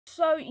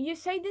So, you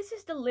say this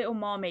is the Little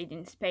Mermaid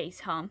in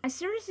space, huh? I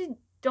seriously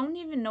don't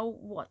even know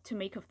what to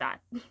make of that.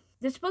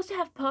 They're supposed to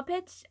have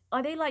puppets?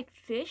 Are they like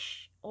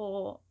fish?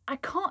 Or... I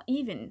can't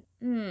even.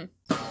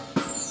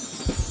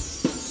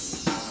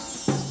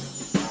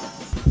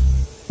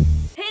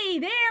 Hey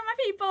there, my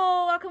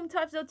people! Welcome to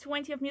episode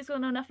 20 of Musical I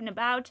Know Nothing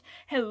About.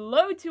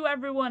 Hello to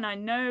everyone I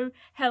know.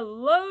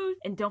 Hello!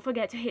 And don't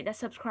forget to hit that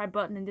subscribe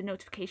button and the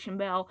notification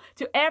bell.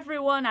 To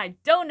everyone I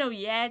don't know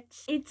yet,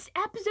 it's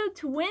episode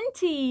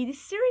 20!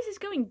 This series is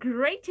going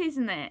great,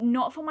 isn't it?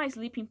 Not for my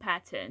sleeping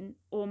pattern,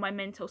 or my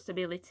mental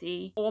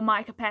stability, or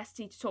my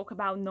capacity to talk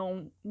about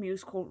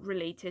non-musical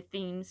related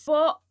themes.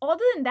 But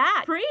other than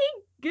that, pretty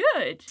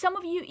good. Some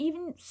of you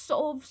even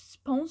sort of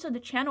sponsor the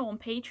channel on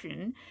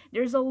Patreon.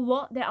 There's a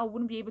lot that I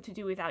wouldn't be able to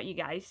do without you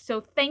guys,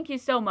 so thank you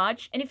so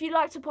much. And if you'd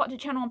like to support the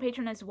channel on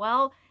Patreon as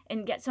well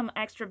and get some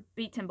extra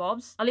beats and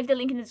bobs, I'll leave the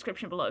link in the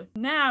description below.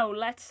 Now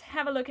let's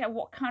have a look at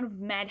what kind of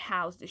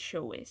madhouse this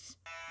show is.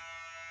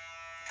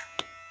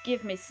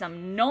 Give me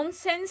some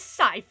nonsense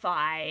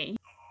sci-fi.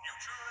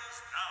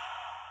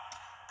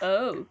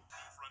 Oh.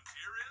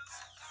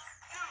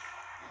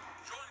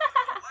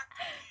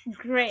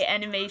 Great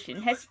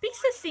animation. Has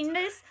Pixar seen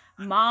this?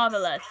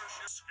 Marvelous.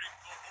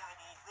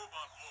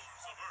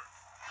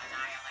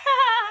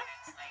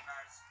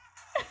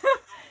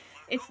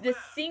 It's the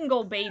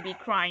single baby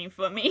crying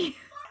for me.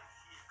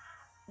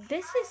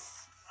 This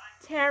is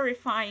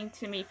terrifying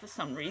to me for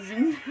some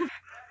reason.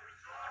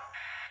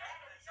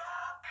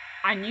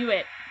 I knew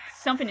it.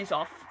 Something is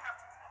off.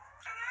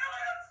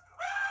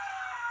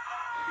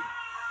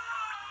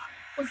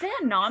 Was there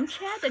an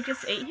armchair that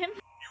just ate him?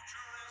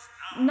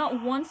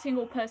 Not one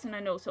single person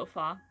I know so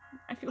far.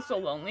 I feel so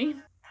lonely.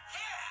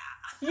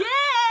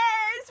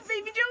 Yes!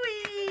 Baby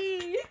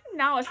Joey!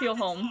 Now I feel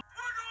home.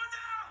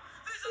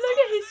 Look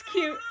at his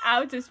cute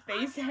outer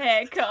space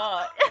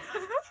haircut.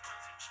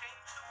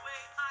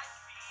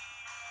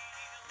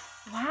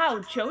 Wow,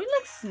 Joey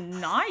looks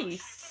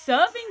nice.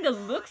 Serving the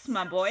looks,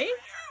 my boy.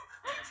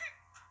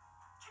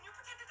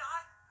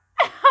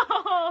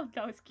 Oh,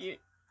 that was cute.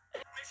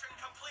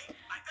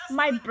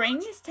 My brain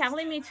is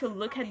telling me to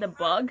look at the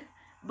bug,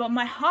 but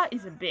my heart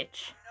is a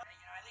bitch.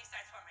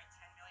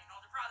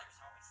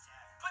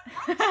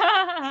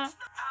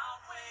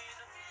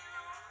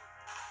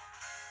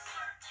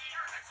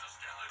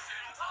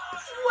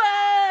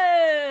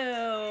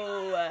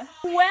 Whoa!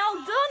 Well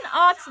done,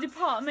 arts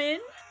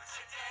department.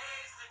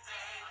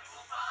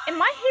 Am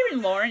I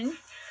hearing Lauren?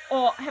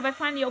 Or have I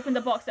finally opened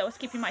the box that was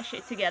keeping my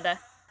shit together?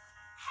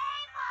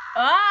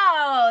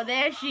 Oh,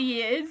 there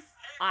she is.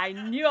 I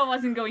knew I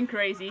wasn't going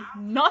crazy.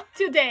 Not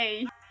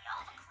today.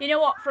 You know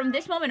what? From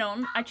this moment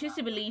on, I choose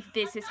to believe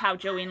this is how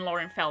Joey and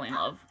Lauren fell in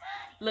love.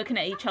 Looking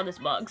at each other's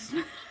bugs.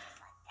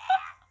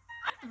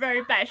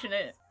 Very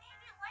passionate.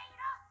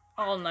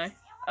 Oh no.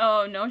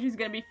 Oh no, she's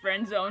gonna be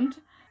friend-zoned.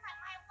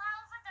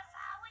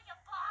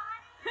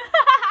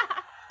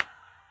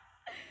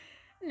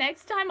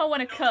 Next time I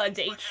want to cut a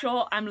date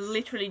short, I'm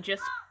literally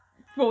just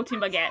quoting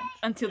baguette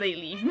until they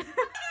leave.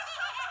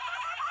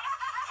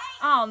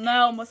 Oh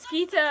no,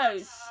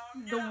 mosquitoes!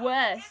 The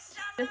worst.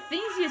 The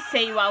things you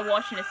say while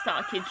watching a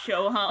Starkid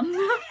show, huh?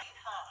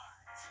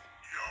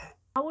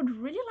 I would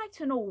really like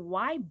to know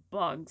why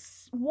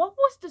bugs? What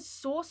was the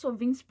source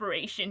of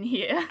inspiration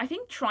here? I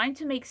think trying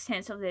to make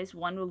sense of this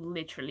one will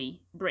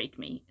literally break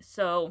me.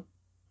 So,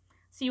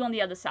 see you on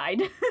the other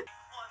side.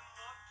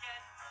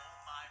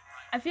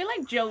 I feel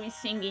like Joey's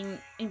singing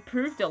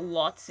improved a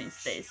lot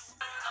since this.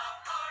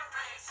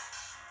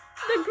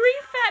 The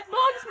green fat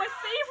bug's my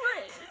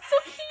favorite! It's so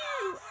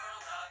cute!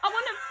 I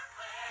wanna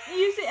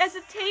use it as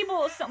a table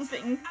or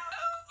something.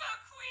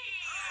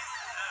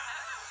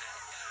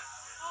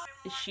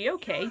 Is she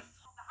okay?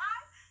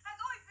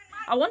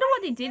 I wonder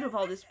what they did with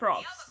all these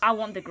props. I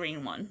want the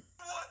green one.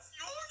 What's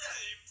your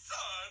name,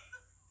 son?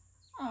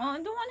 Oh, I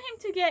don't want him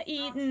to get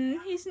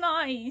eaten. He's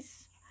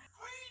nice.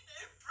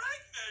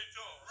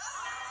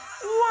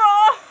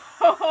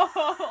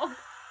 Whoa!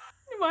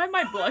 Why am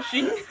I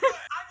blushing? I want to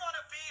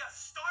be a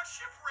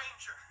Starship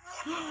Ranger.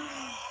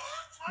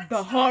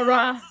 The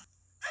horror.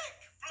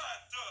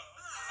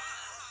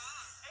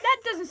 That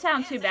doesn't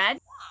sound too bad.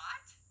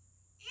 What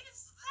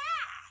is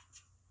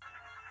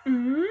that?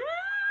 Ooh.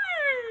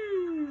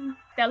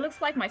 That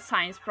looks like my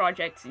science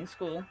projects in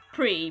school.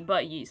 Pretty,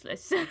 but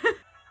useless.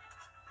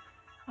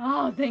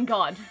 Oh, thank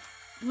God.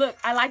 Look,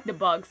 I like the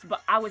bugs,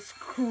 but I was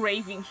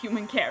craving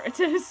human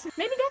characters.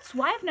 Maybe that's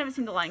why I've never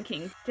seen The Lion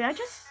King. Did I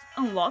just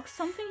unlock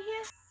something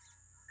here?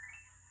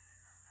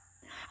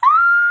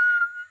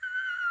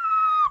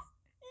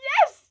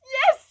 Yes!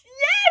 Yes!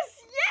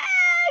 Yes!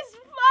 Yes!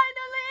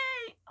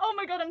 Finally! Oh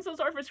my God, I'm so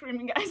sorry for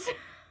screaming, guys.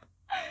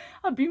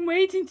 I've been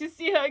waiting to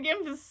see her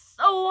again for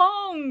so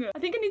long. I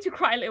think I need to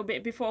cry a little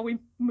bit before we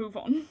move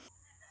on.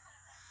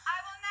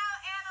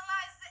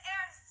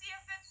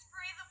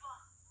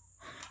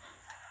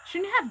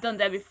 Shouldn't you have done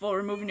that before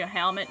removing your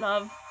helmet,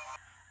 love?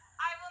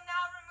 I will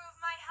now remove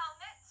my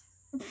helmet.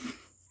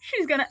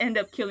 She's gonna end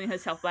up killing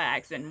herself by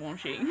accident, won't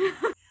she? I think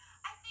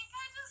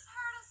I just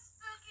heard a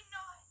spooky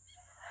noise.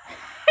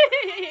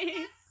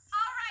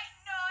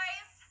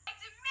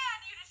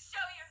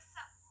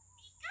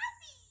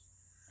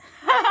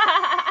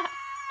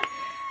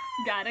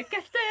 Para que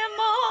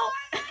estemos.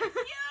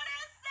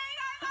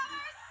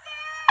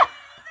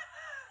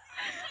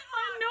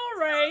 I know,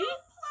 right?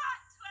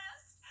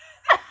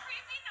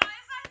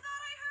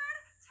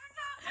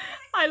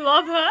 I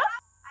love her. I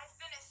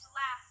finished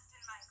last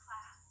in my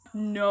class.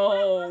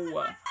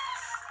 No.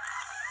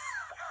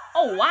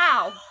 Oh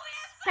wow.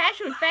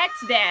 Special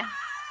effects there.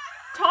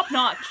 Top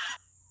notch.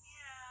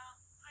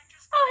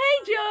 Oh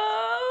hey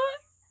Joe.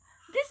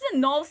 This is a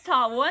North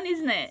Star one,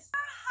 isn't it?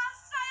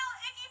 Hostile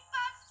Iggy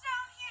bugs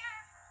down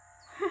here.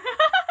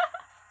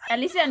 At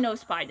least there are no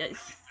spiders,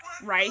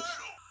 right?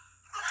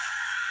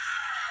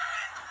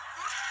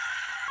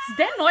 Is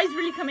that noise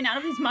really coming out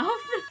of his mouth?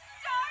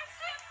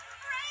 Starship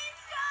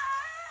Ranger!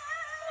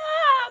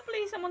 Ah,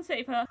 please, someone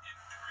save her.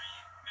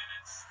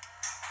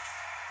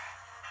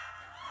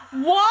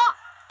 What?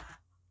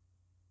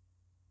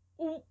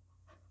 Ooh.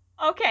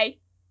 Okay.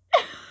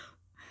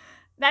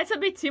 That's a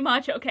bit too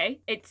much,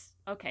 okay? It's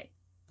okay.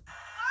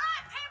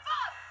 Alright,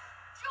 people!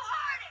 You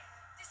heard it!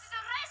 This is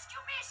a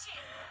rescue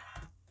mission!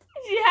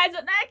 She has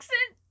an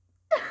accent.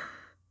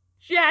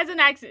 She has an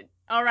accent.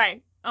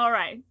 Alright,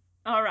 alright,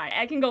 alright.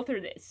 I can go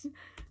through this.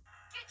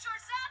 Get your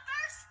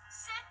zappers,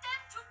 set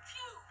them to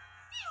pew!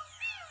 Pew,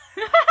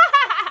 pew!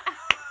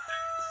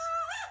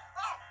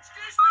 Oh,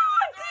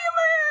 damn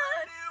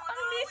it! I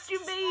missed you,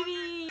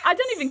 baby. I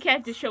don't even care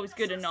if the show is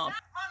good enough.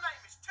 My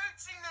name is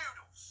Tootsie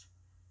Noodles.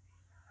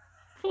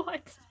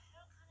 What?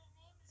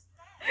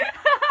 Your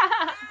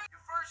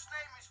first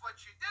name is what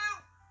you do,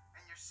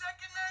 and your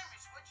second name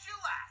is what you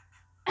like.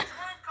 So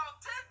I'm called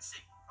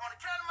Tootsie on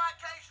account of my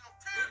occasional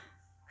toot,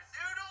 and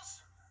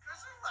Noodles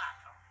because I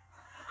like them.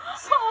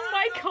 Oh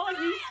my god,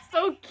 he's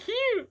so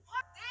cute.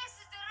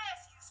 This is the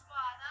rescue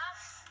squad, huh?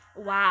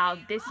 Wow,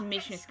 this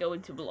mission is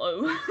going to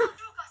blow. You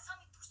got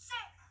something to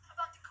say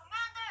about the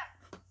commander?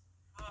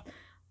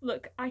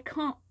 Look, I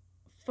can't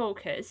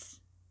focus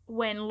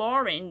when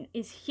Lauren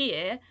is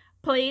here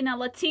playing a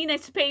Latina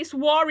space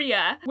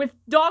warrior with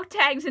dog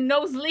tags and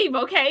no sleeve,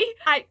 okay?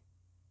 I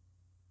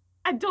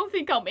don't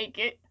think I'll make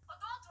it. Oh,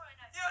 don't worry,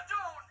 now. Yeah,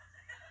 don't.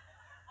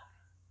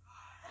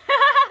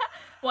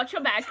 Watch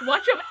your back,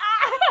 watch your back.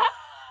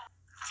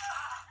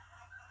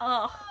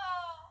 Oh.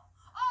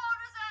 Oh,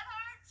 does that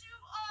hurt you?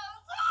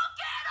 Oh, walk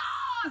it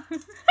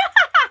off!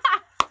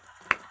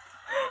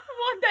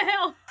 What the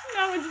hell?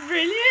 That was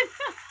brilliant.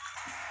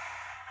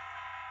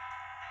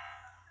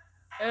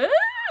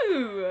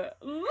 Ooh,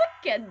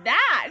 look at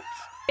that.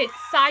 It's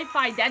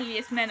sci-fi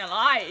deadliest man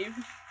alive.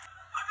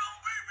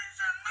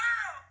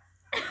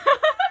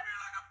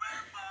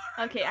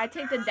 Okay, I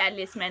take the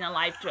deadliest man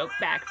alive joke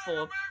back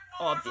for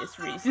obvious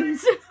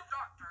reasons. Doctor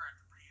at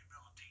the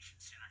rehabilitation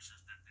center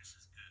says that this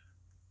is good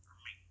for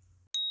me.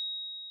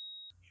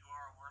 You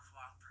are a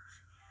worthwhile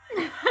person.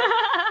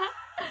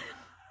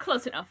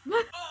 Close enough. Oh,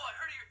 I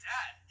heard of your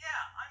dad.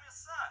 Yeah, I'm his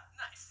son.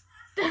 Nice.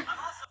 I'm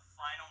also the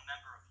final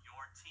member of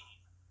your team.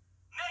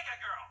 Mega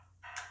Girl.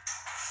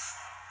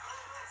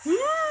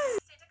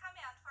 State a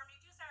command for me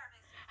to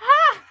service.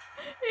 Ha!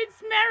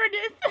 It's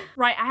Meredith!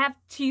 Right, I have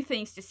two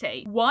things to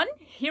say. One,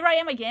 here I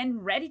am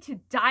again, ready to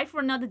die for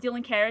another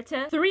Dylan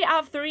character. 3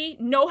 out of 3,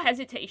 no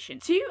hesitation.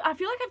 Two, I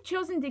feel like I've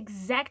chosen the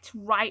exact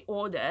right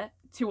order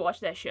to watch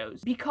their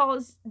shows.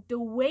 Because the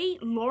way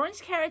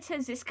Lauren's character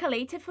has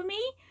escalated for me,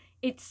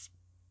 it's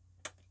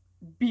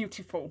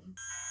beautiful.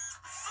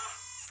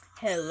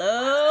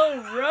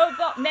 Hello,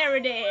 Robot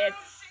Meredith!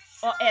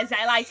 Or as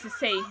I like to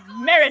say,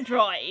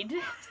 Meridroid.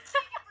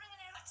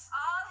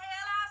 All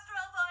hail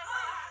Astral Boy.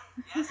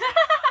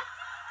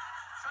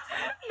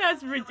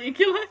 That's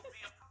ridiculous.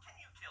 Can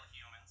you kill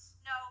humans?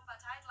 No,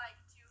 but I'd like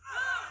to.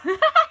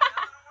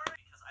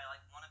 Because I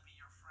want to be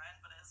your friend,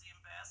 but as the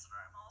ambassador,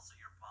 I'm also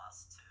your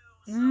boss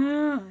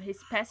too.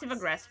 His passive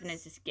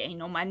aggressiveness is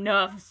getting on my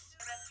nerves.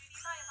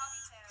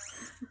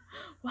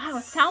 Wow,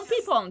 sound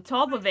people on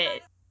top of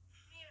it.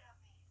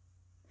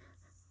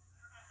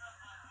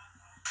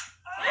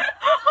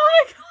 Oh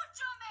my god.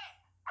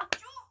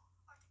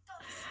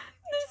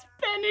 The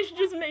Spanish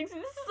just makes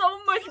it so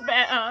much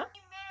better.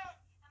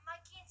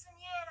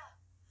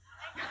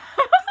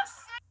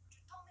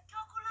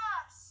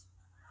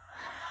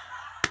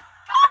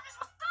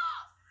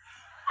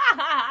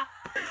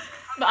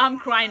 But I'm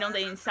crying on the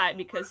inside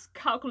because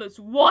calculus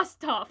was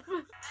tough.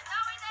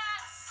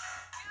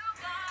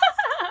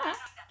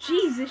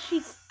 Jesus,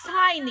 she's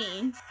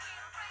tiny.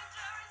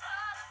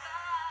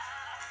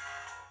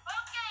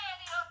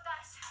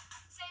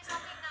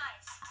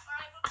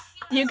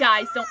 You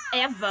guys don't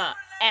ever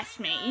ask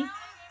me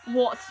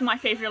what's my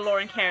favorite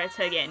Lauren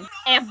character again.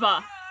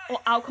 Ever. Or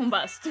I'll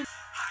combust.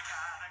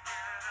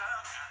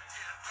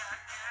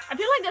 I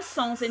feel like the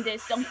songs in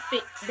this don't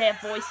fit their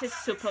voices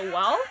super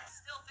well.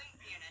 Still think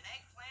being an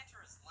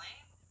eggplanter is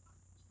lame?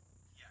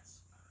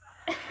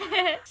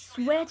 Yes.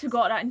 Swear to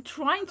God, I'm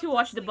trying to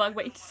watch the bug,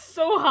 but it's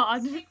so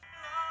hard.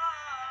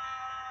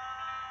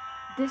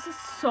 This is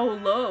so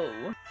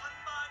low.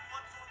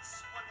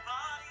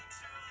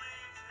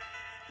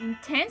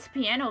 Intense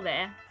piano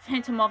there.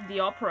 Phantom of the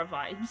Opera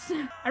vibes.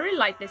 I really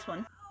like this one.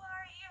 Who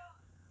are you?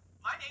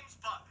 My name's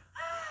Bug.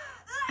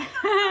 Like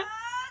a bug?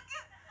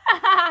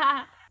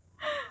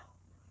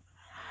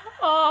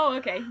 Oh,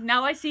 okay.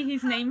 Now I see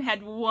his name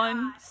had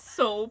one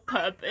sole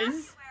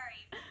purpose.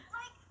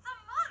 Like the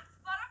month,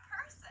 but a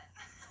person.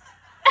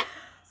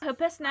 Her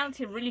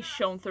personality really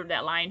shone through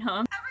that line,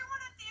 huh?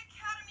 Everyone at the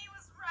academy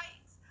was right.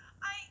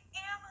 I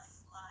am a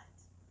slut.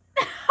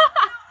 No,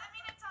 I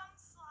mean a dumb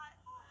slut.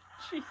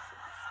 Jesus.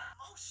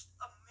 Most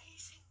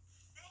amazing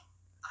thing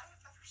I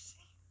have ever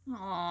seen.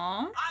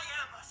 Aww. I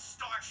am a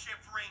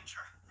Starship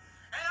Ranger,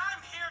 and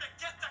I'm here to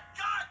get the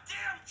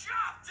goddamn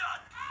job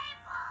done.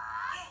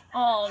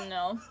 Oh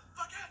no.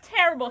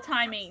 Terrible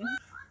timing.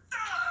 Oh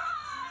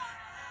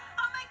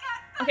my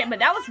god. Okay, but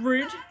that was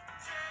rude.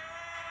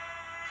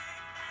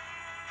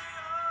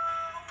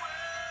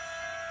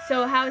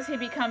 So how is he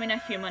becoming a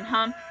human,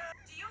 huh?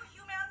 Do you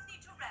humans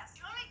need to rest?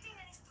 The only thing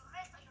that needs to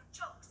rest are your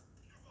jokes,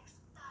 because they're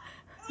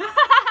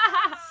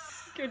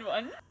stuck. Good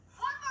one.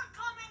 One more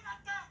comment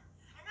like that,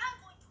 and I'm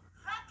going to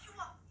wrap you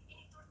up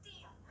in a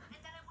tortilla,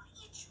 and then I will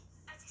eat you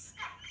as a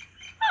snack.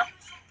 You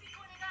shall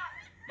pico de gallo.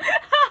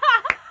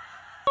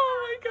 Oh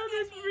my god,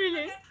 that's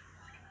brilliant.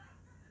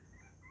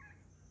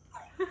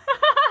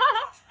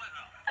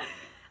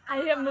 I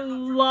am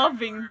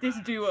loving this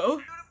duo.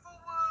 Beautiful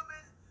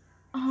woman.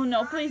 Oh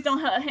no, please don't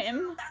hurt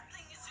him. That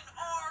thing is an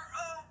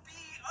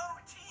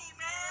R-O-B-O-T,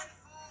 man.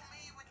 Fool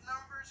me with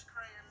numbers,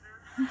 Crander.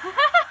 I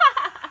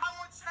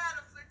once had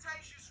a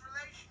flirtatious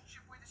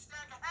relationship with a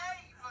stack of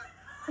hay, but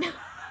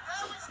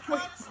that was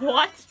Wait, kinda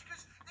what? strange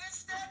because this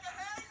stack of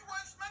hay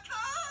was my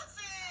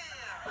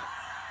cousin.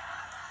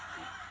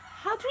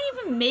 How do you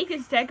even make a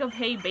stack of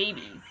hay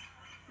baby?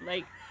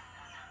 Like...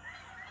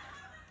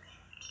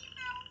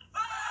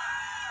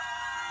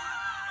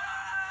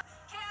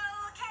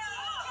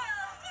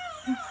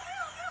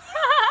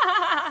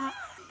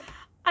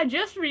 I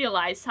just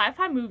realized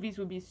sci-fi movies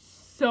would be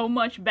so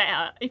much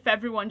better if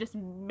everyone just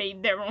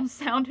made their own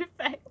sound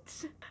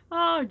effects.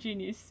 Oh,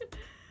 genius.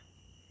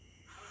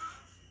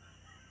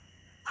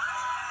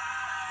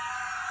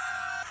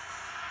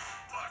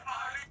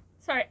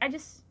 Sorry, I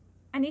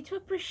need to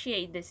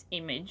appreciate this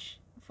image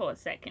for a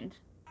second.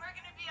 We're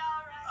gonna be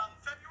alright.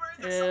 February,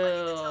 there's somebody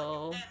to tell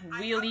Oh, you, and I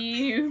will love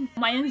you?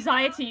 My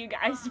anxiety, you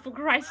guys, for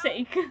Christ's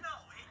sake. No, it can't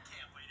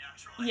wait,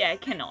 actually. Yeah, I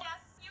cannot. Yes,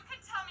 you can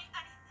tell me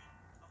anything.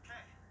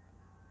 Okay.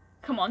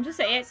 Come on, just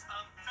say it.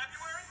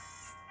 February?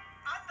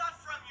 I'm not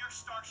from your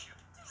starship.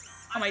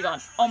 Oh my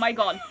god. Oh my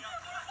god.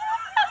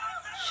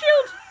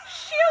 Shield!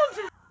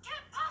 Shield! Get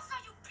pasta,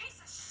 you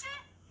piece of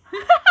shit!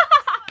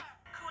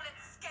 Cool it,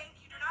 skank,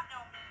 you do not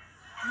know me.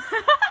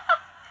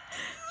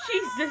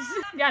 Jesus.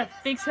 You gotta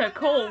fix her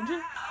cold.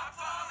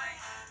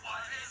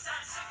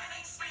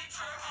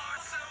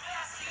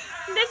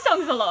 This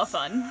song's a lot of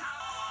fun.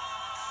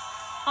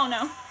 Oh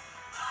no.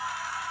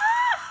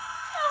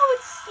 Oh,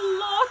 it's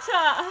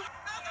Slaughter!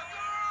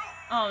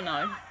 Oh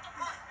no.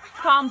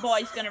 Farm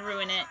Boy's gonna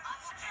ruin it.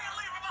 Can't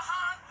leave her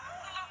behind.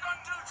 The look on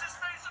Dooch's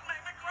face would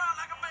make me cry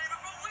like a baby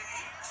for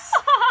weeks.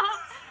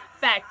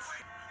 Fact.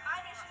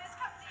 My mission is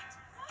complete.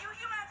 You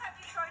humans have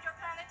destroyed your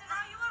planet, and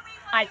now you will reap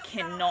what I you sow.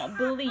 cannot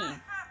believe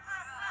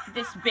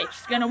this bitch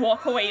is gonna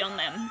walk away on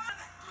them.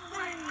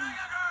 Wait,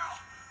 girl,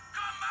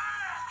 come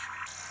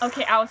back.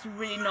 Okay, I was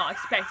really not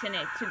expecting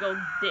it to go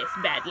this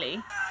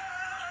badly.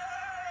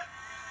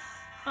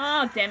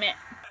 Oh, damn it.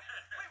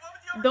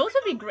 Those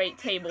would be great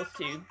tables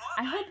too.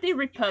 I hope they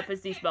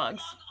repurpose these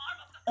bugs.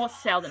 Or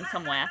sell them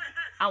somewhere.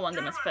 I want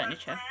them as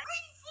furniture.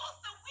 Bring forth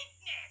the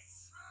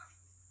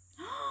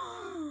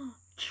witness.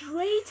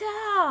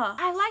 Traitor!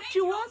 I liked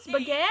you once,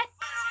 Baguette.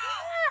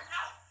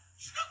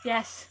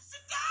 Yes.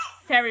 Sit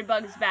down. Fairy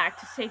Bug is back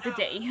to save the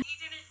day. He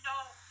didn't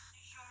know the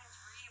humans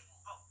were evil.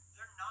 Oh,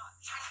 they're not.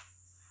 Shut up.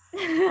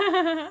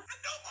 And no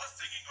more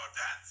singing or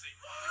dancing.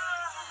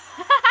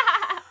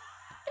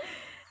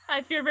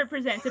 I feel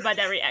represented by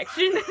that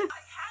reaction. I had to.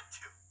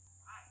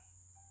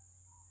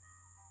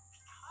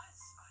 Because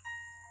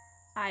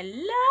I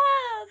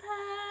love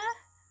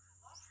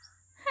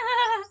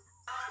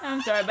her.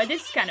 I'm sorry, but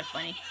this is kind of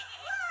funny.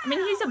 I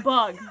mean, he's a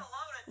bug.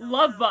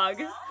 Love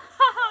bug.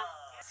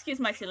 Excuse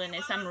my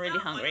silliness, I'm really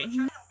hungry.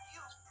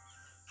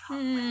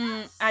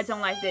 I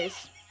don't like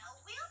this.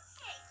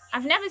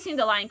 I've never seen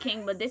The Lion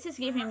King, but this is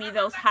giving me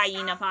those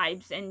hyena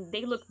vibes, and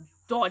they look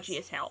dodgy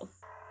as hell.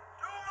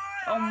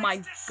 Oh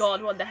my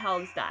god, what the hell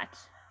is that?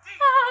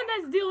 Ah,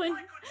 that's Dylan.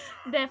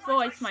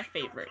 Therefore, it's my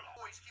favorite.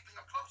 Always keeping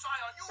a close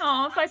eye on you.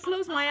 Oh, if I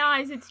close my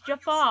eyes, it's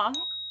Jafar. I used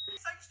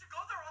to go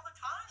there all the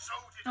time. So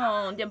did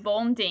Oh, they're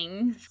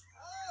bonding. Oh,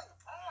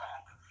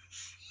 Pog.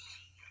 She.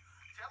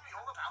 Tell me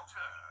all about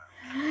her.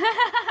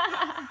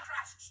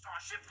 Crashed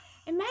Starship.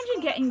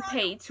 Imagine getting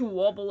paid to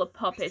wobble a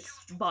puppet's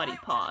body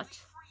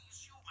part.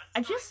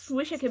 I just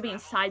wish I could be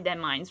inside their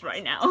minds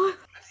right now. And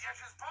yet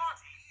his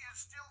body is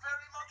still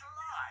very much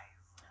alive.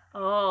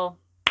 Oh,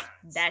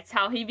 that's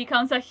how he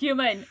becomes a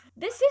human.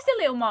 This is the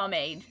Little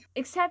Mermaid.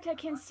 Except I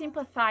can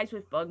sympathize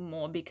with Bug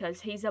more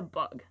because he's a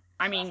bug.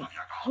 I mean,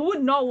 who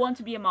would not want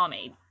to be a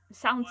mermaid? It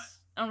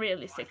sounds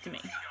unrealistic to me.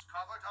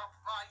 Covered up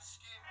by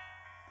skin.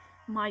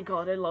 My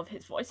god, I love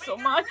his voice so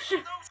much.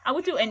 I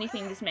would do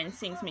anything this man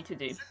sings me to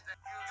do. You gotta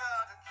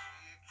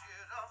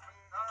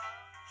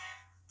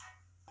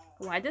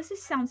Why does it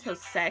sound so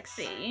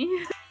sexy?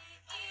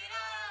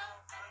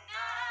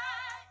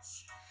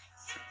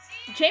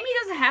 Jamie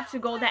doesn't have to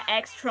go that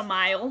extra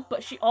mile,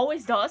 but she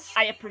always does.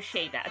 I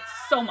appreciate that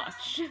so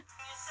much.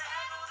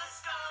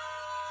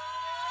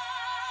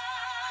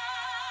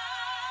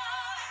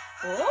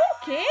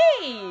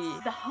 Okay,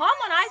 the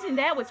harmonizing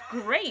there was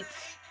great.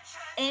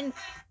 And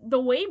the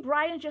way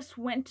Brian just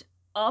went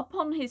up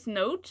on his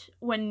note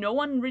when no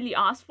one really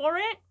asked for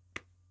it.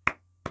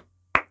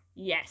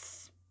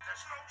 Yes.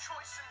 There's no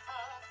choice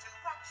involved in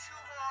what you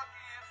are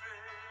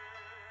given.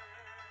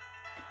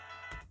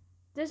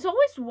 There's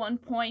always one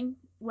point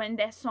when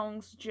their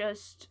songs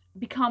just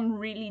become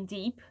really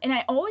deep, and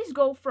I always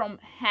go from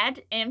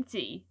head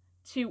empty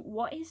to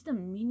what is the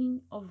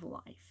meaning of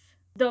life.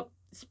 The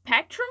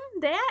spectrum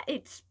there,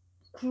 it's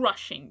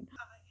crushing.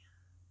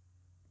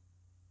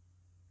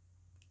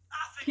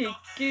 Kick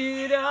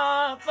it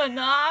up a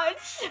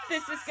notch.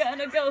 This is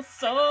gonna go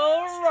so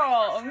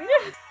wrong.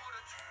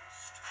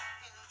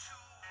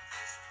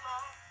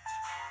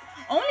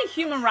 Only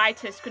human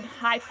writers could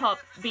hype up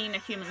being a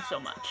human so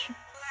much.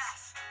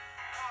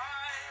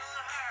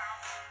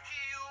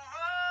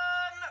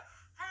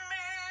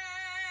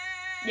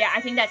 Yeah,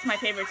 I think that's my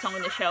favorite song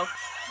in the show.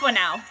 For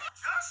now.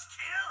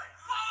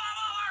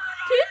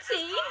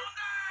 Tootsie?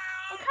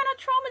 What kind of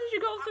trauma did you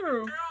go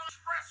through?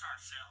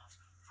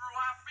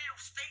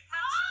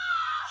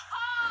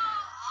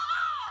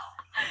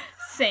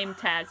 Same,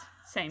 Taz.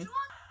 Same.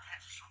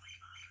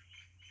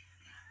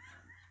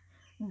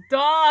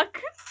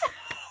 Dark!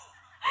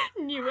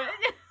 Knew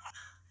it.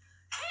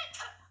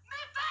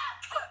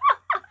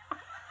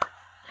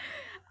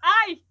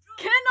 I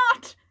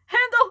cannot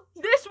handle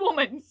this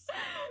woman!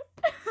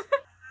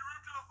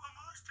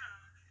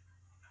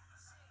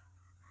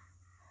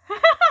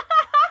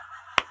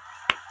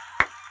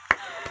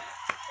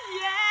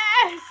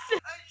 Yes!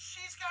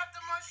 She's got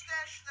the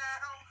mustache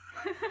now.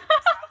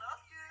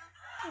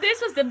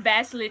 This was the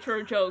best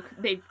literal joke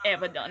they've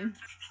ever done.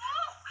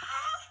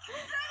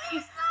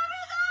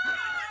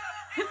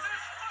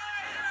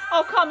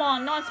 Oh, come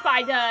on, not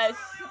spiders.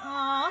 Oh,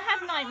 I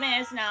have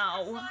nightmares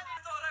now. I thought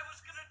I was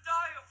gonna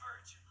die a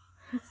virgin.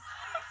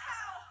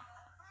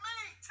 Me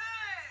too.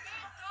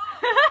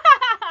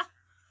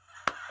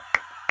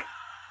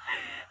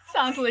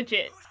 Sounds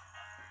legit.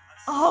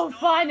 Oh,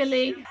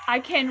 finally. I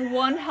can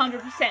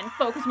 100%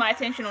 focus my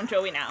attention on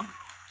Joey now.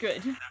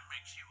 Good. That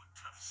makes you a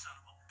tough son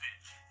of a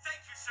bitch.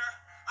 Thank you, sir.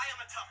 I am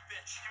a tough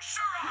bitch. You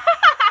sure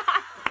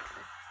are.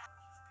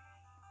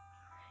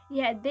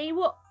 Yeah, they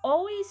were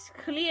always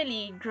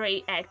clearly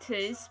great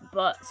actors,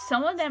 but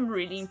some of them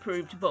really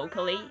improved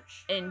vocally,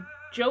 and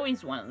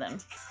Joey's one of them.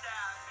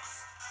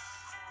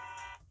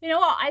 You know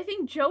what? I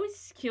think Joey's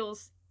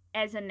skills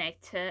as an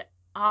actor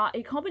are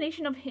a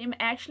combination of him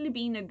actually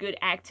being a good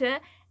actor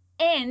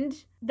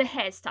and the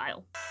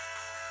hairstyle.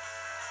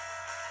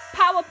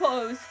 Power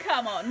pose,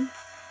 come on.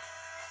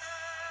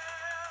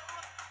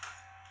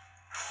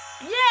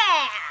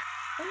 Yeah!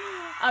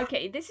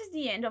 Okay, this is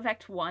the end of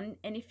Act 1,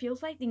 and it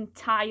feels like the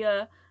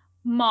entire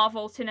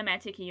Marvel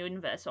Cinematic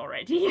Universe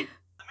already.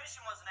 The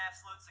mission was an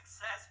absolute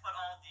success, but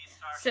all these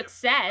Starship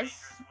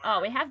Success?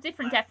 Oh, we have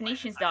different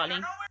definitions,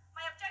 darling.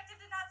 My objective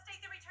did not state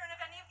the return of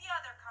any of the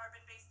other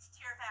carbon-based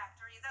tier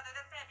factories other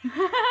than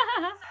February.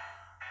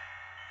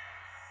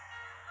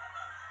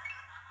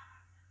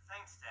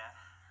 Thanks, Dad.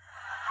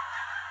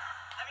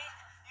 I mean,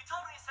 you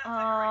told me to send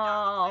February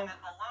down the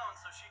planet alone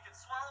so she could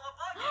swallow a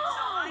bug, and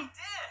so I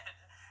did.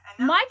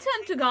 And now My you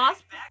turn to take me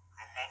gasp. back.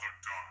 Your mother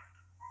died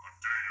a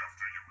day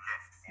after you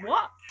left for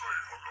What? Say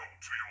hello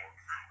to your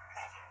new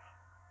mother.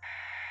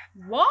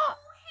 What?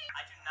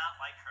 I do not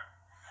like her.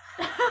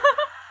 That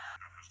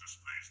has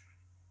displeased me.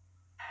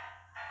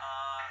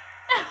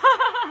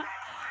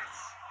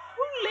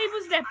 Who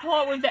labels their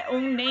part with their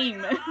own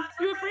name?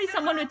 You afraid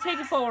someone would take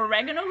it for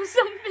oregano or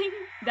something?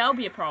 That'll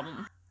be a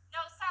problem. No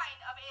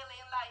sign of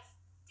alien life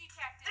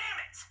detected. Damn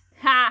it!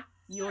 Ha!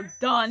 You're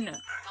done.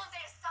 ¿Dónde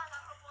está la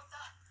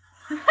robota?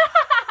 Oh,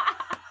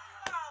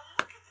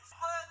 look at this.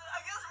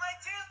 I guess my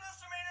tears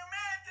must have made her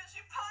mad because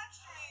she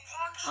punched me.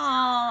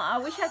 Aw, I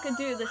wish I could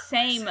do the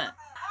same. Look,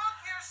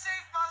 you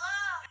saved my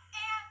life.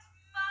 And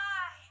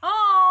mine.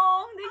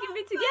 Oh, they can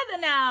be together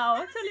now.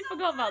 I totally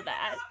forgot about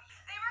that.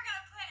 They were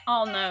gonna put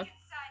Oh an no. egg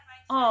inside my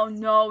Oh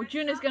chest. no,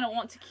 Juna's gonna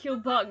want to kill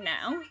Bug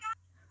now. Make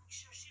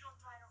sure she don't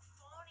try no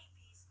phony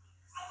business.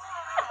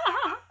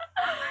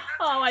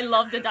 Oh, I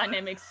love the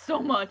dynamics so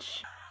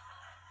much.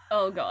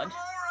 Oh god. I'm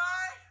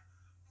alright.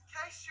 In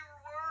case you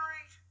were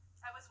worried.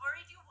 I was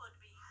worried you would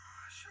be.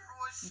 I sure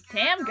was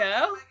scared. Damn, girl.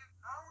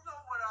 I don't know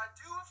what I'd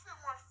do if it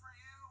weren't for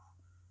you.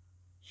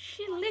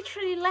 She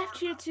literally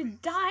left you to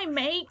die,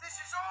 mate. This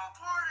is all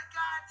part of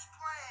God's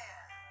plan.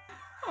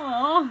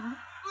 Aw,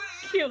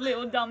 cute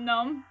little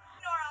dum-dum.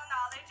 Neural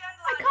knowledge and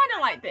I kinda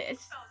like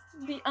this.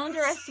 The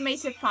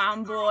underestimated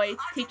farm boy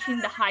teaching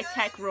the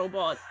high-tech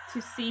robot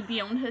to see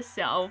beyond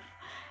herself.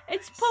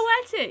 It's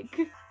poetic.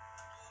 Where I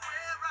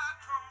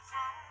come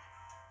from,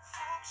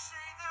 folks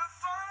say they're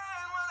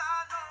fine when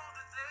I know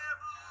that they're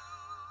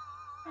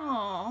blue.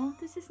 Aw,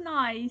 this is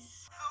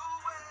nice. The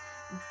way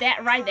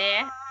That right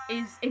there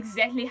is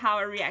exactly how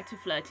I react to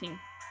flirting.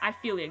 I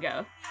feel you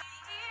go.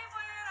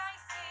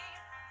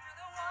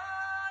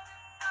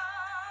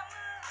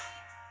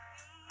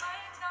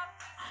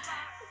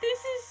 This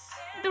is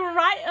the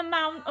right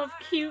amount of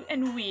cute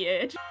and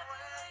weird.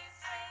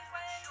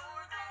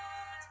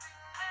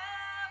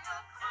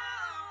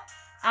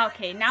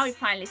 Okay, now it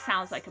finally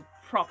sounds like a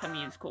proper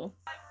musical.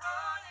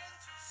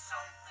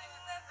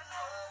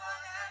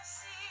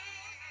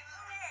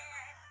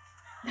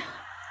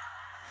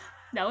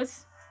 That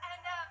was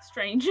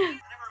strange. I never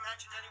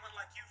imagined anyone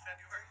like you,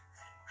 February.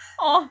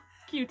 Oh,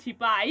 cutie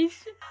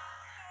pies.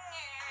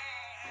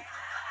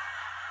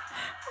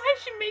 Why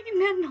is she making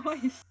that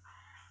noise?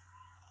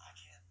 I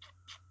can't.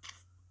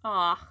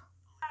 Ah.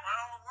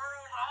 Well, the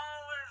world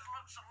always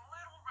looks a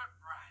little bit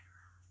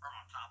brighter from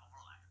on top of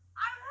life.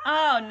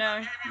 Oh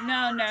no,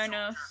 no, no,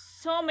 no.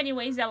 So many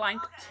ways that line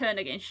could turn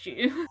against you.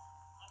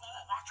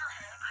 Watch your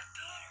hand right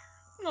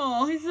there.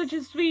 Oh, he's such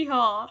a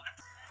sweetheart.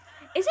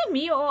 Is it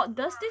me or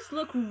does this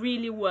look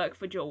really work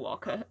for Joe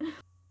Walker? Why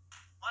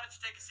don't you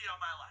take a seat on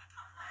my lap?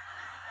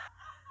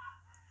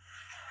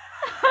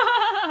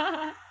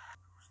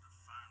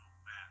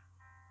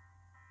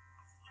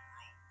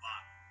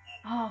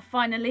 Oh,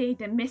 finally,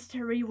 the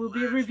mystery will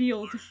be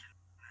revealed.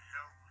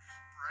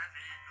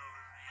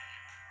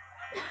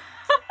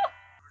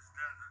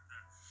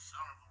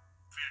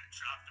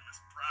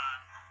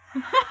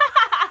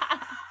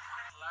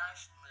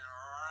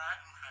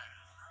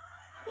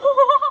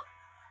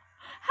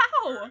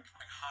 How?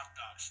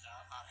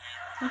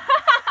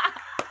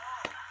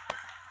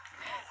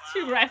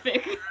 Too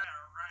graphic.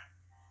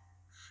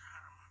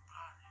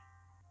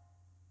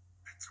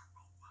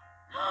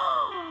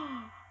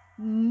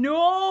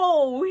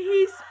 No,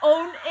 his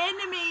own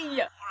enemy.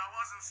 Well, I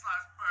wasn't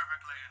sliced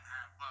perfectly in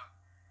half, but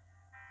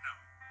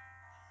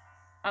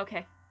no.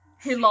 Okay,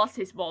 he lost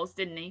his balls,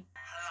 didn't he?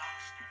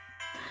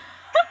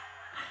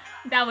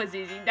 That was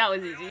easy. That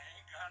was easy. I ain't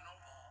got no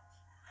balls.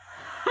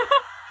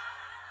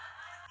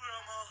 But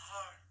I'm a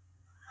heart.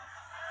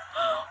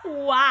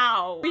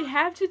 Wow. We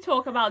have to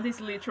talk about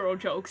these literal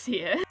jokes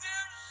here. Find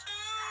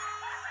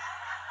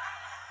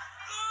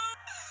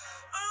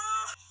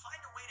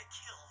a way to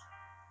kill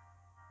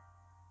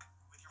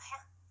with your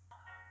heart.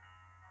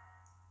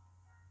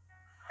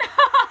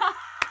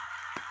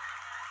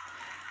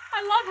 I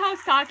love how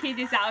Starkid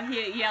is out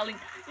here yelling,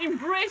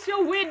 "Embrace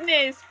your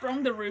weakness"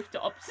 from the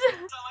rooftops. I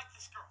like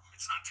this girl.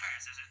 It's not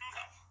Taz, is it?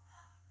 No.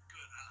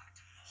 Good, I like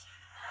Taz.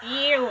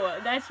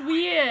 Ew, that's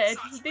weird.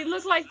 They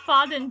look like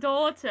father and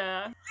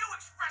daughter. You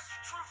express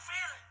your true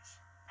feelings.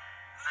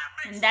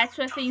 And that's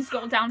where things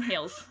go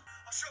downhill.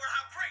 I'll show her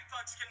how great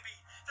bugs can be.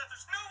 That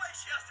there's no way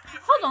she has to be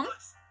Hold on.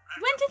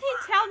 When did he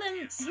tell them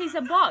he's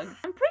a bug?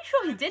 I'm pretty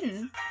sure he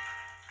didn't.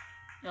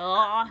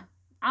 Oh,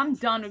 I'm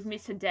done with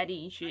Mr.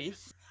 Daddy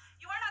issues.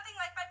 You are nothing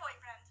like my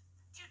boyfriend,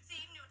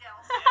 Tootsie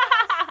Noodles.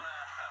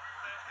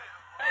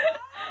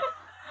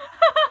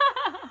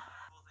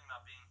 Cool thing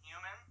about being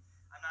human,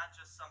 I'm not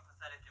just some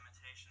pathetic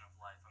imitation of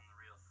life. I'm the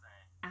real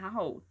thing.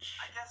 Ouch.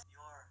 I guess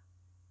you're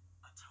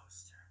a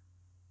toaster.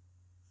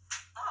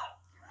 Oh.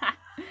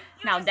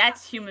 Now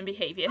that's human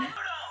behavior.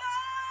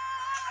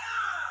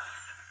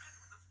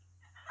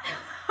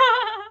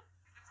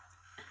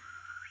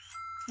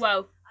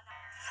 Whoa.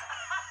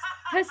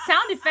 Her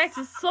sound effects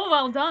are so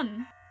well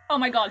done. Oh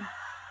my god.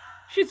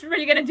 She's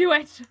really gonna do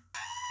it.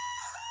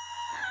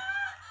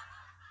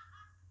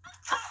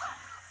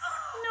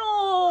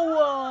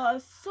 No!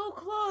 So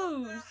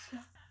close.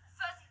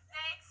 Fuzzy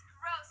legs,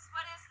 gross.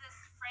 What is this,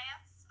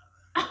 France?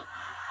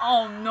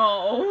 Oh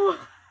no.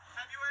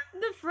 February.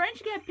 The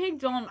French get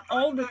picked on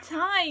all the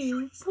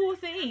time. Poor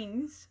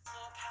things.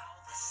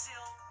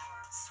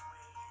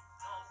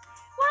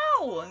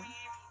 Wow.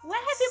 Where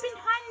have you been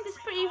hiding this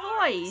pretty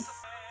voice?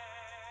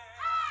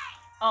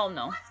 Oh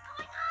no. What's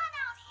going on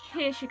out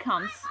here? Here she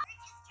comes. We're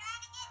just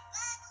trying to get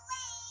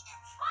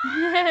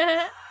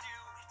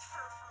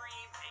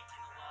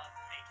bug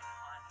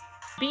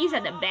laid. Bees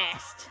are the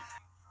best.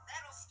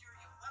 That'll steer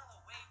you well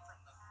away from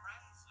the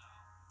friend zone.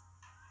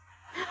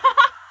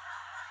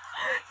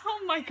 Oh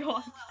my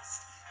god.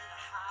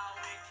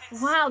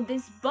 Wow,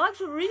 these bugs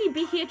will really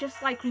be here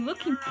just like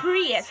looking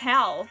pretty as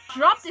hell.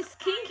 Drop this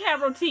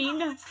skincare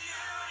routine.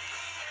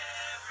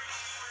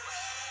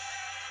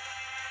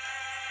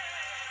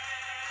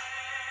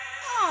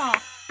 Oh.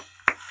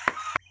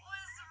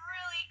 Was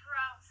really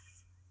gross.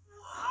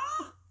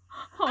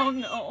 Oh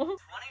no.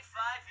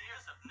 25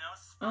 years of no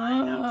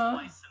spine, no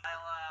twice.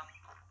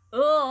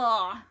 Ugh.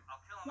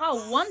 I'll kill him. Wow,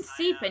 one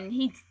sip and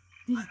he's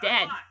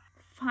dead.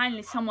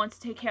 Finally someone to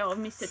take care of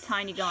Mr.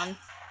 Tiny Gun.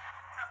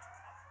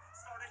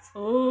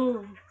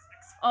 Oh.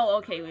 Oh,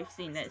 okay, we've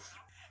seen this.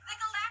 The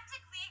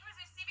Galactic League was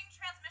receiving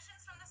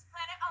transmissions from this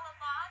planet all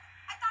along.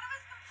 I thought it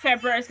was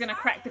February's gonna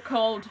crack the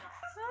code.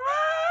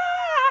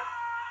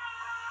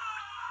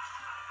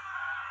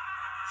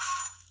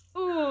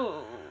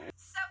 Ooh.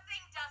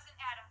 something doesn't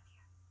add up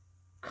here.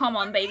 Come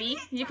on, baby.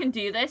 You can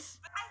do this.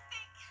 But I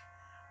think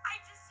I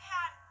just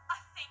had a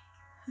think.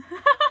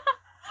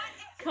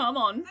 Come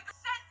on. They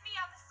sent me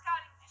on the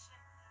scouting mission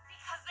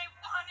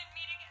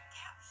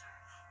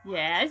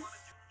Yes.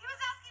 He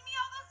was asking me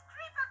all those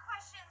creeper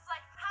questions,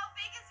 like how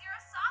big is your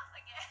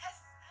esophagus?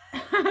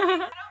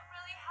 I don't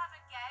really have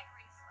a gag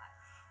reflex.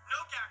 No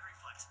gag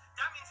reflex.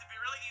 That means it'd be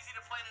really easy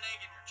to plant an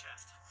egg in your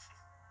chest.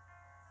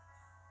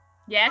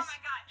 Yes, Oh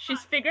my God,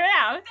 she's fuck. figured it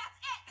out. That's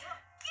it!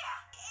 Yeah!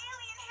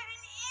 Alien hidden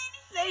in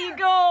here! There you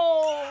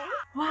go!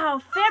 Wow,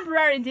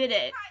 February did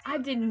it. I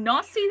did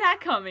not see that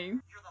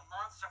coming. You're the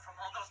monster from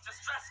all those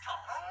distress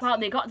calls. Wow,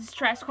 they got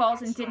distress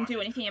calls and didn't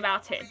do anything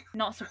about it.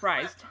 Not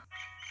surprised. You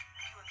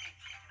and me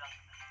keep it up.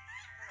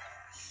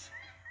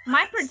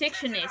 My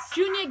prediction is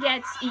Junior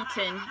gets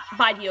eaten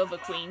by the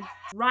Overqueen.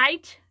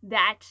 Write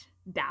that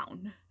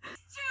down.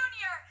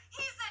 Junior,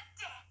 he's a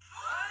dick!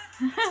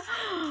 Damn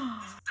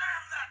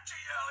that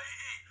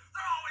GLEE!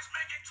 They're always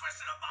making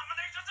twisted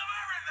abominations of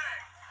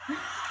everything!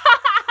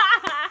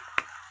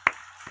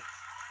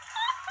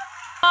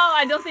 Oh,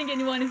 I don't think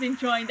anyone is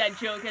enjoying that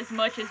joke as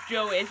much as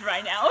Joe is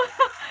right now.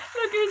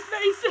 Look at his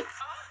face.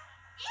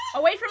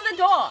 Away from the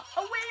door!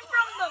 Away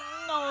from the...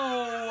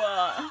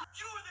 No!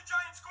 You were the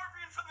giant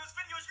scorpion from those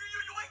videos.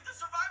 You ate the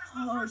survivors of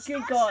the Oh, first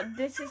good Starship. God.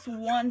 This is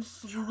one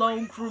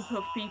slow group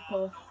of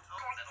people.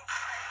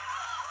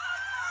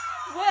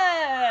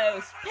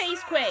 Whoa!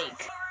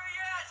 Spacequake!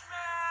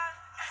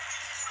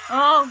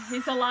 Oh,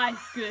 he's alive.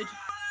 Good.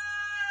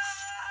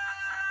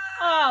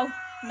 Oh,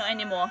 not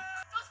anymore.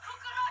 Those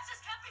cucarachas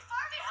can't be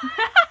far behind!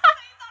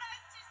 You thought I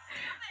was too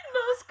stupid!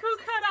 Those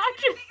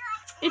cucarachas.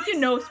 If you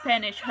know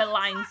Spanish, her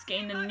lines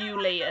gain a new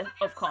layer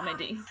of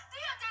comedy.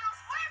 Dia de los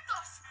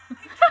Muertos!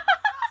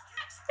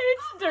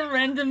 It's the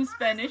random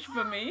Spanish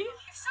for me.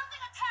 If something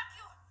attacked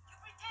you, you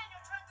pretend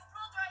you're trying to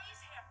blow dry his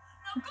hair.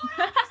 Now go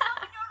ahead and tell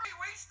me your... He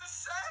weighs the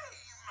same.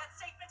 That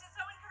statement is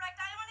so incorrect,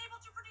 I am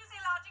unable to produce a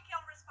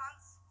logical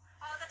response.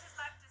 All that is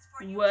left is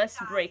for you Worst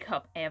to die.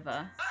 breakup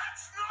ever.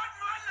 That's not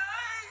my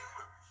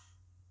name.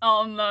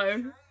 Oh no.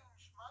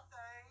 Change my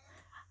name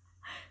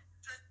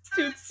to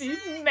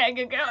Tootsie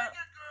Mega Girl. Girl.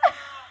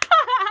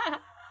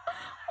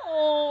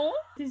 Oh,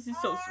 this is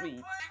so sweet.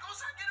 Eagles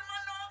I get in my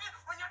noggin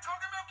when you're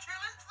talking about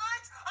killing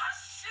things? Ah,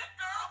 shit,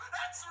 girl,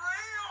 that's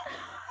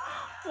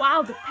real.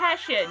 Wow, the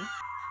passion.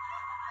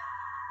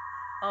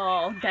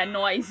 Oh, that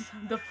noise.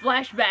 The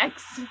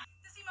flashbacks.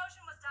 This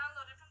emotion was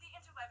downloaded from the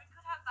interweb. It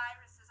could have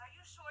viruses. Are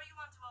you sure you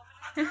want to open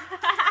it?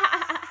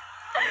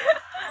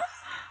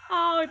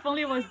 Oh, if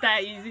only it was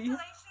that easy.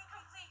 Installation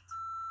complete.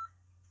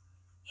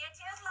 It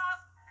is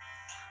love.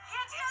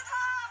 It is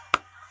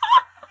love.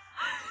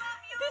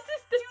 Love you. This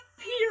is the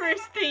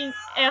purest thing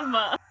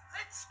ever.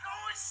 Let's go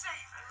and save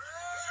it.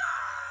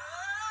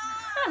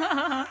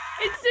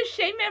 It's a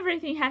shame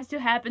everything has to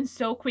happen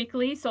so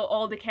quickly so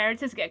all the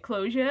characters get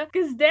closure,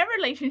 because their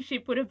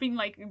relationship would have been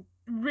like a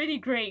really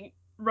great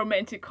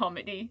romantic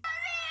comedy.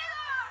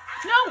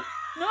 No!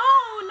 No!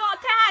 Not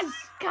Taz!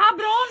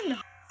 Cabron!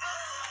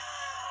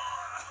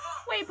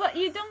 Wait, but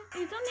you don't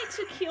need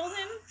to kill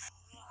him?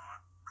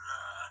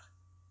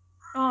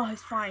 Oh,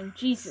 he's fine.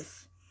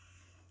 Jesus.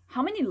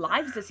 How many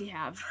lives does he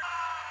have?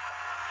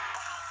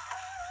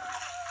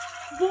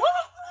 What?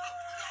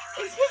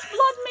 Is his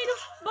blood made of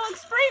bug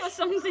spray or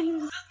something? Just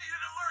needed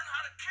to learn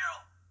how to kill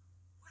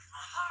with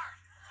my heart.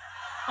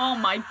 Oh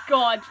my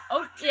god.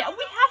 Oh yeah,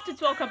 we have to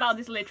talk about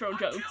these literal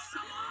jokes.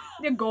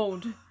 They're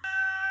gold. Pug,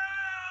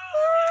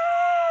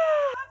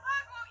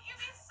 won't you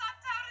be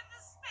sucked out into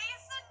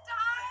space and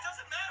die? It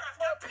doesn't matter.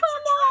 I've Oh, got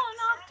come on,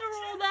 after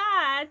all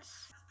that.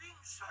 Being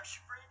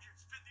Starship Ranger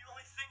has been the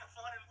only thing I've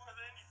wanted more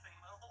than anything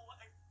my whole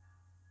life.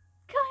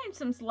 Cut him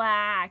some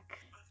slack.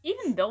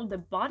 Even though the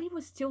body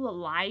was still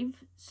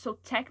alive, so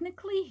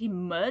technically he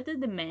murdered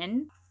the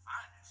man,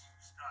 Finest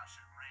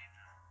Starship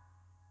Ranger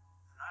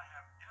that I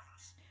have ever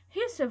seen.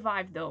 he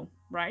survived though,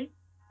 right?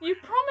 You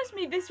promised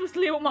me this was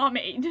Little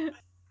Mermaid. Goodbye,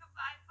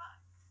 Pug.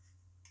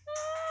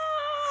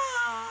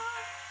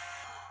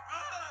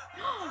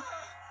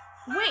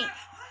 Wait,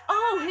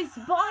 oh, his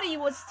body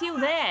was still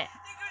there.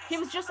 He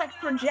was just like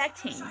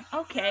projecting.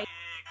 Okay.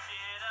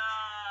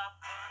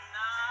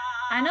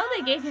 I know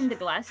they gave him the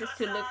glasses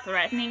to look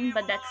threatening,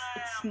 but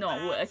it's not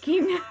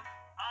working.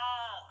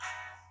 All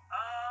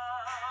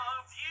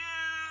of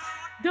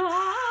you.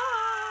 Die.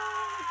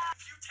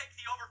 If you take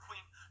the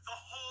Overqueen, the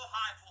whole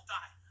hive will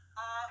die.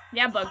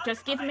 Yeah, but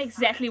just give him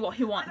exactly what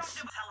he wants.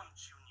 Tell him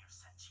Junior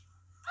sent you.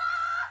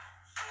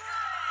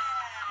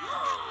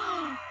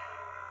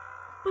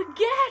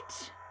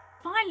 Baguette!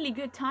 Finally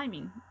good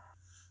timing.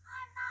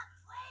 I'm not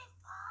brave,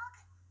 Pug.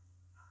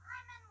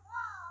 I'm in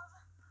love.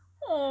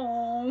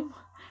 Oh,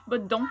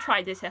 but don't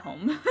try this at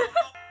home.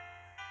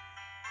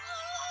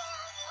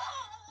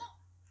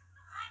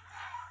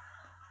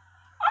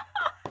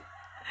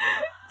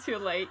 Too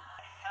late.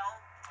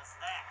 Hell was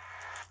that?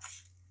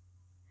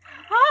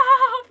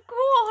 Ah, of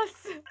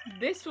course!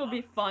 This will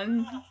be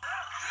fun.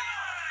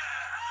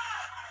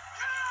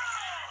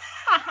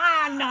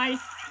 Haha, nice.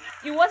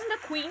 It wasn't a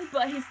queen,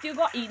 but he still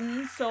got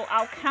eaten, so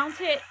I'll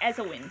count it as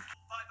a win.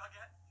 Bye,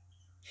 Baguette.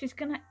 She's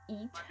gonna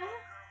eat her?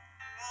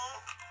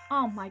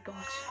 Oh my god.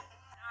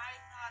 I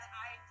thought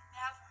I'd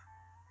never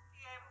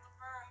be able to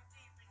burn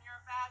deep in your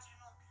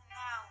vaginal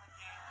canal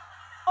again.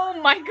 Oh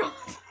my god.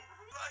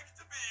 I'd like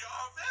to be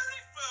our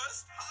very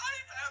first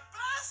Hive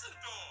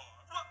ambassador.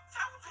 Well,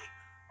 that would be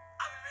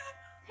I mean,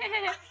 can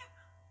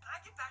I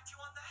get back to you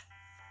on that?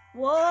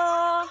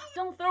 Whoa,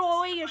 don't throw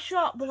away your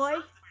shot, boy. We lay to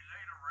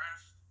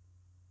rest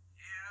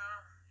here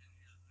in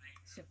his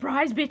native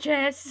Surprise,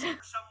 bitches.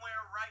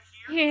 somewhere right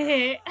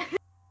here.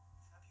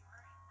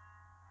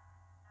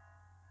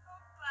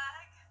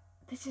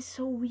 This February. is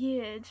so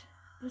weird,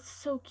 but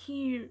so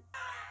cute.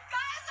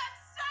 Guys, I'm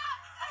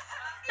stuck!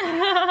 Oh.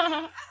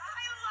 I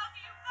love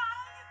you,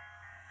 Bug!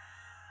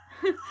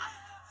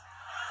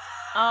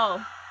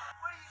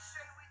 What do you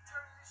say we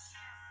turn this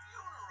here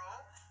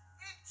funeral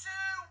into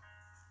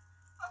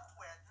a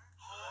wedding?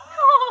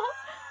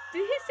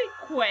 Did he say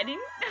wedding?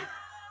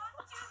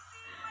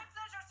 My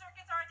pleasure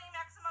circuits are at a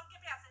maximum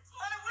capacity.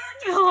 Honey, we're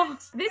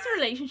just These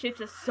relationships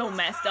are so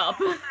messed up.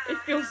 It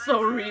feels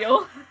so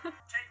real.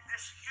 take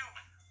this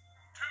human,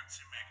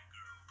 Tootsie Mega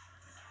Girl.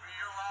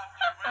 Real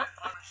awfully wet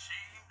on a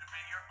machine to be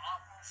your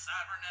awful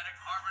cybernetic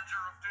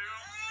harbinger of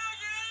doom.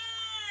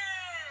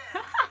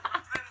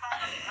 Then by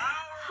the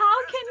power How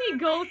can he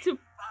go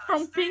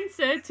from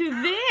pincer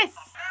to this?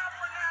 now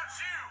pronounce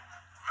you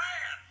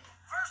man,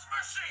 first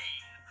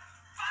machine,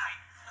 fight.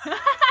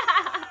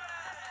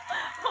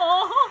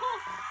 Oh.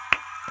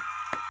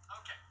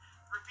 Okay,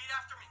 repeat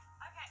after me.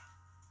 Okay.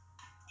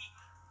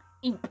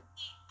 Imp.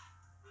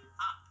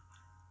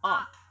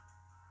 Ah.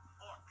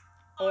 Orc.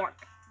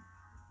 Orc.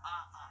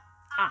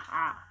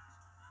 Aha.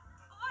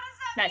 What does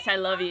that That's I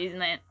love you,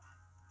 isn't it? It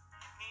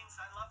means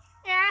I love you.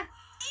 Yeah.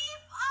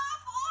 keep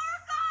up,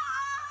 Orca?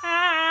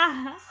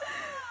 Ah.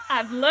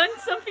 I've learned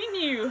something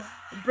new.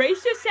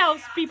 Brace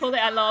yourselves, people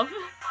that I love.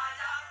 Find out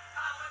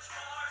how much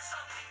more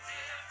something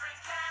different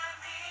can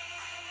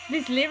be.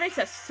 These lyrics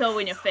are so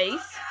in your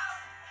face,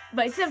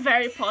 but it's a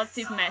very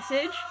positive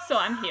message, so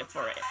I'm here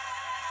for it.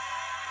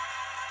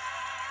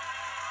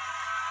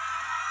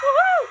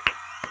 Woohoo!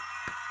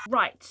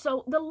 Right,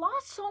 so the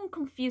last song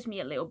confused me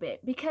a little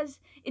bit because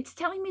it's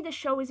telling me the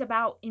show is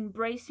about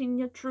embracing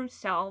your true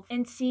self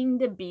and seeing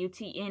the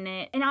beauty in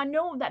it. And I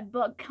know that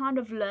Bug kind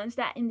of learns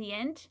that in the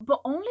end,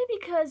 but only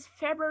because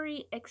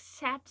February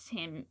accepts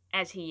him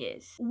as he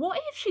is. What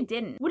if she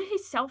didn't? Would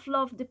his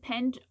self-love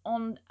depend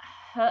on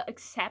her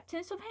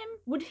acceptance of him?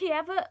 Would he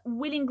ever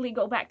willingly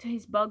go back to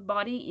his bug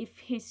body if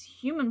his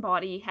human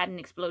body hadn't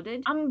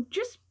exploded? I'm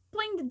just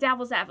playing the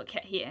devil's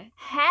advocate here.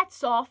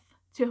 Hats off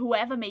to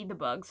whoever made the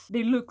bugs.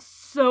 They look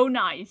so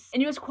nice.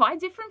 And it was quite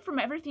different from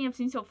everything I've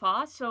seen so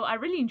far, so I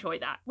really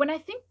enjoyed that. When I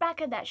think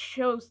back at that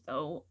shows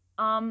though,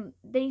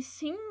 they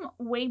seem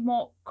way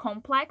more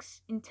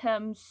complex in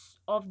terms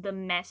of the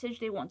message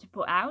they want to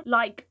put out.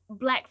 Like,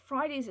 Black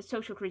Friday is a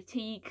social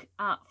critique,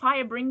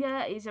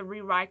 Firebringer is a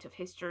rewrite of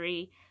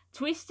history,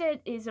 Twisted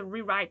is a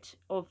rewrite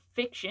of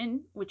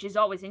fiction, which is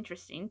always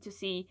interesting to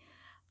see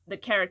the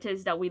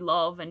characters that we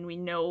love and we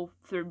know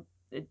through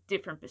a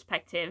different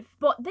perspective.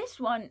 But this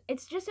one,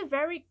 it's just a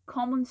very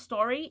common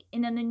story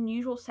in an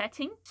unusual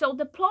setting. So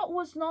the plot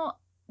was not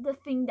the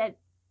thing that,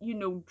 you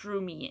know, drew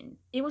me in.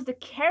 It was the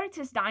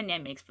characters'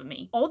 dynamics for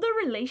me. All the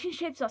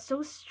relationships are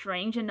so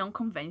strange and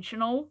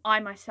unconventional. I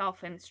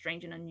myself am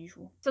strange and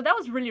unusual. So that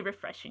was really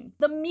refreshing.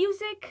 The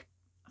music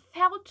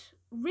felt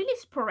really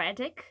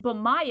sporadic, but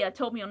Maya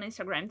told me on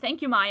Instagram,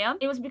 thank you Maya,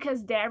 it was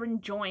because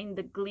Darren joined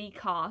the Glee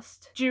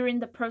cast during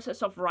the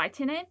process of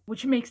writing it,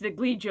 which makes the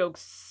Glee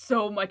jokes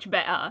so much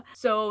better.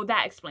 So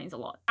that explains a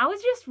lot. I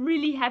was just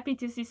really happy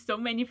to see so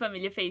many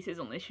familiar faces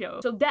on the show.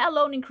 So that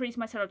alone increased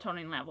my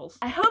serotonin levels.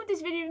 I hope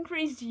this video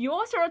increased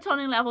your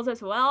serotonin levels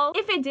as well.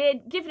 If it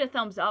did, give it a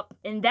thumbs up,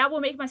 and that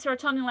will make my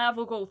serotonin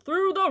level go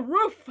through the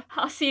roof.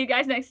 I'll see you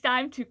guys next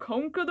time to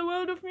conquer the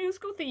world of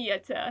musical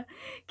theatre.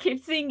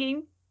 Keep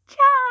singing. Ciao!